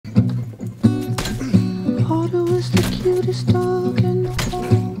cutest dog in the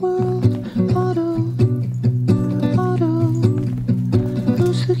whole world? Otto, Otto.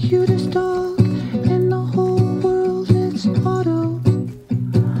 Who's the cutest dog in the whole world? It's Otto,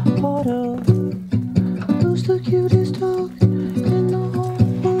 Otto. Who's the cutest dog in the whole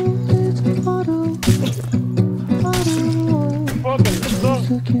world? It's Otto, Otto. Who's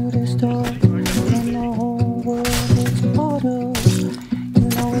the cutest dog in the whole world? It's Otto. You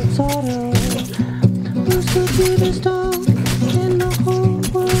know it's Otto. Who's the cutest dog in the whole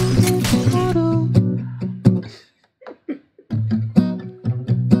world? It's Otto.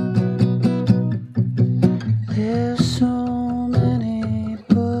 There's so many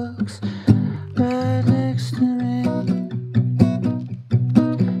books right next to me.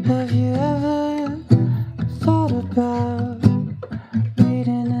 Have you ever thought about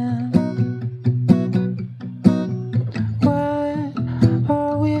reading them? Why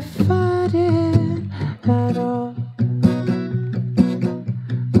are we fighting at all?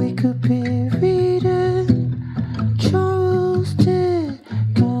 We could be reading Charles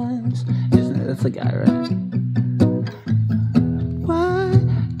Dickens. Isn't it? That's the guy, right? Why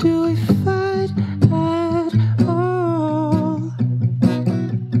do we fight at all?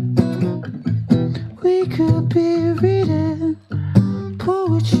 We could be reading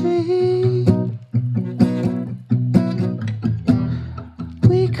poetry.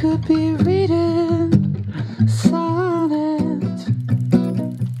 We could be reading sonnets.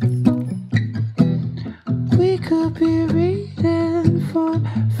 We could be reading for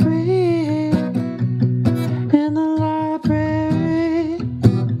free in the library.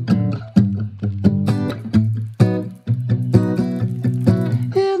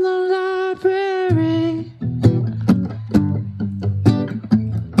 In the library.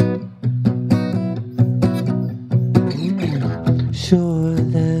 Sure,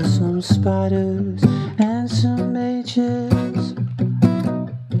 there's some spiders and some mages.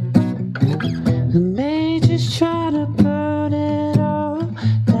 The mage is trying to burn it all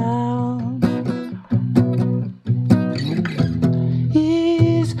down.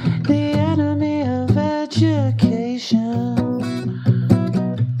 He's the enemy of education.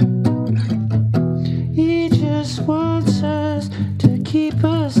 He just wants us to keep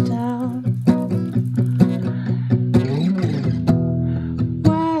us down.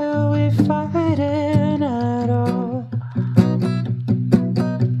 Why are we fighting at all?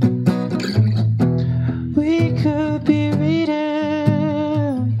 We could be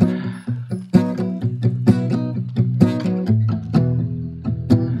reading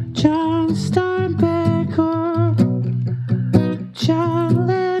John Steinbeck or John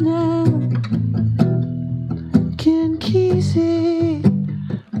Lennon, Ken Kesey.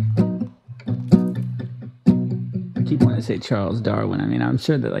 I keep wanting to say Charles Darwin. I mean, I'm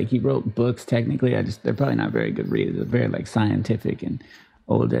sure that like he wrote books technically. They're probably not very good readers. They're very like scientific and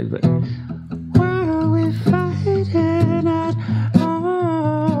old days. But why are we fighting at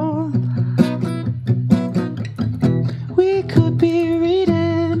all? We could be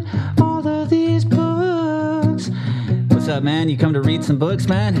reading all of these books. What's up, man? You come to read some books,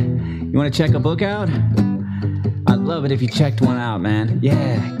 man? You want to check a book out? I'd love it if you checked one out, man.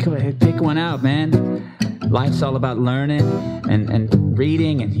 Yeah, go ahead, pick one out, man. Life's all about learning and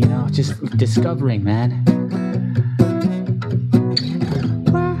reading and, you know, just discovering, man.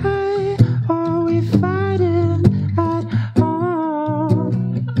 Why are we fighting at all?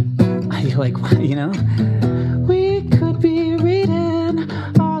 I feel like, you know, we could be reading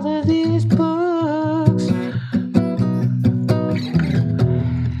all of these books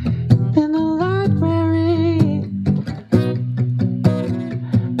in the library.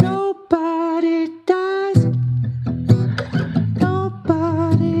 Nobody dies.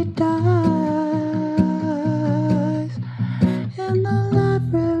 Nobody dies in the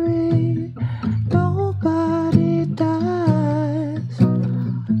library. Nobody dies.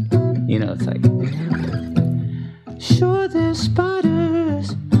 You know, it's like, sure, there's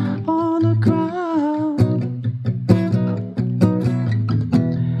spiders on the ground,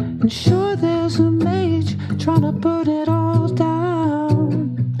 and sure, there's a mage trying to burn it all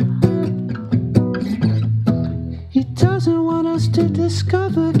down. He doesn't want us to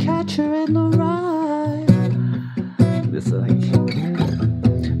discover Catcher in the Rye. This like,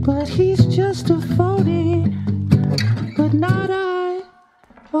 but he's just a phony, but not I.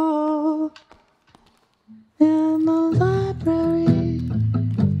 Oh, in the library.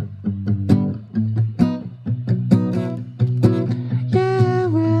 Yeah,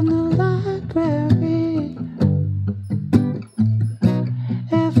 we're in the library.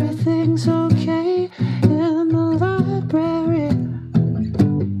 Everything's okay in the library.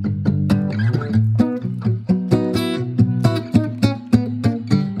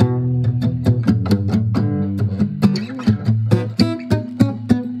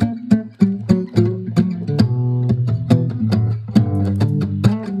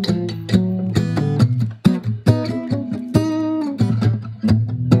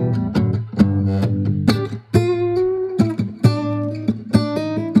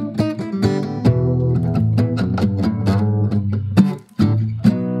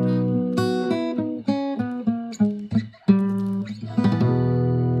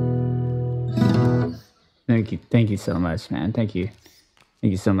 you so much, man. Thank you.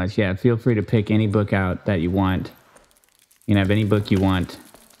 Thank you so much. Yeah, feel free to pick any book out that you want. You can have any book you want.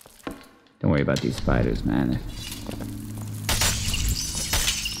 Don't worry about these spiders, man.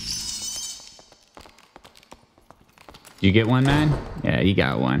 You get one, man? Yeah, you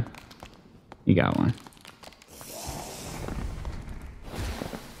got one. You got one.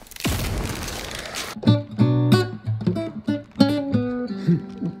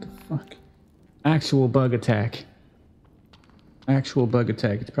 What the fuck? Actual bug attack. Actual bug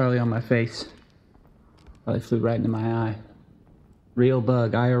attack. It's probably on my face. Probably flew right into my eye. Real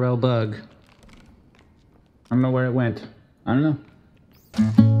bug. IRL bug. I don't know where it went. I don't know.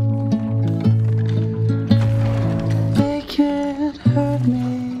 They can't hurt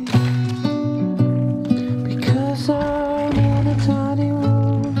me because I'm in a tiny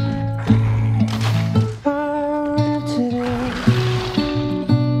room. I rented it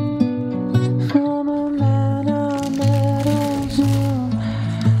from a man I met on Zoom.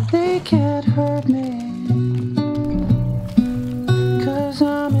 They can't hurt me because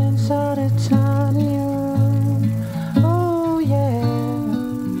I'm inside a tiny room. Oh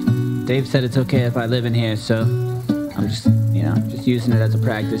yeah. Dave said it's okay if I live in here, so I'm just, you know, just using it as a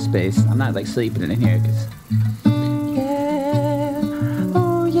practice space. I'm not like sleeping in here because... Yeah,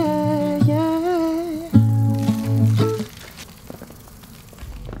 oh yeah, yeah.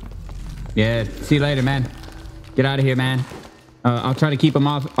 Yeah, see you later, man. Get out of here, man. I'll try to keep them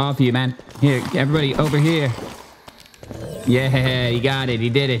off you, man. Here, everybody over here. Yeah, you got it. He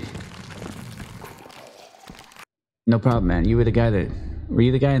did it. No problem, man. You were the guy that... Were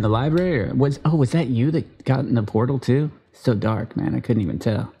you the guy in the library? Or was that you that got in the portal too? It's so dark, man. I couldn't even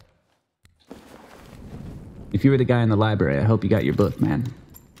tell. If you were the guy in the library, I hope you got your book, man.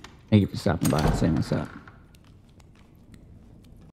 Thank you for stopping by and saying what's up.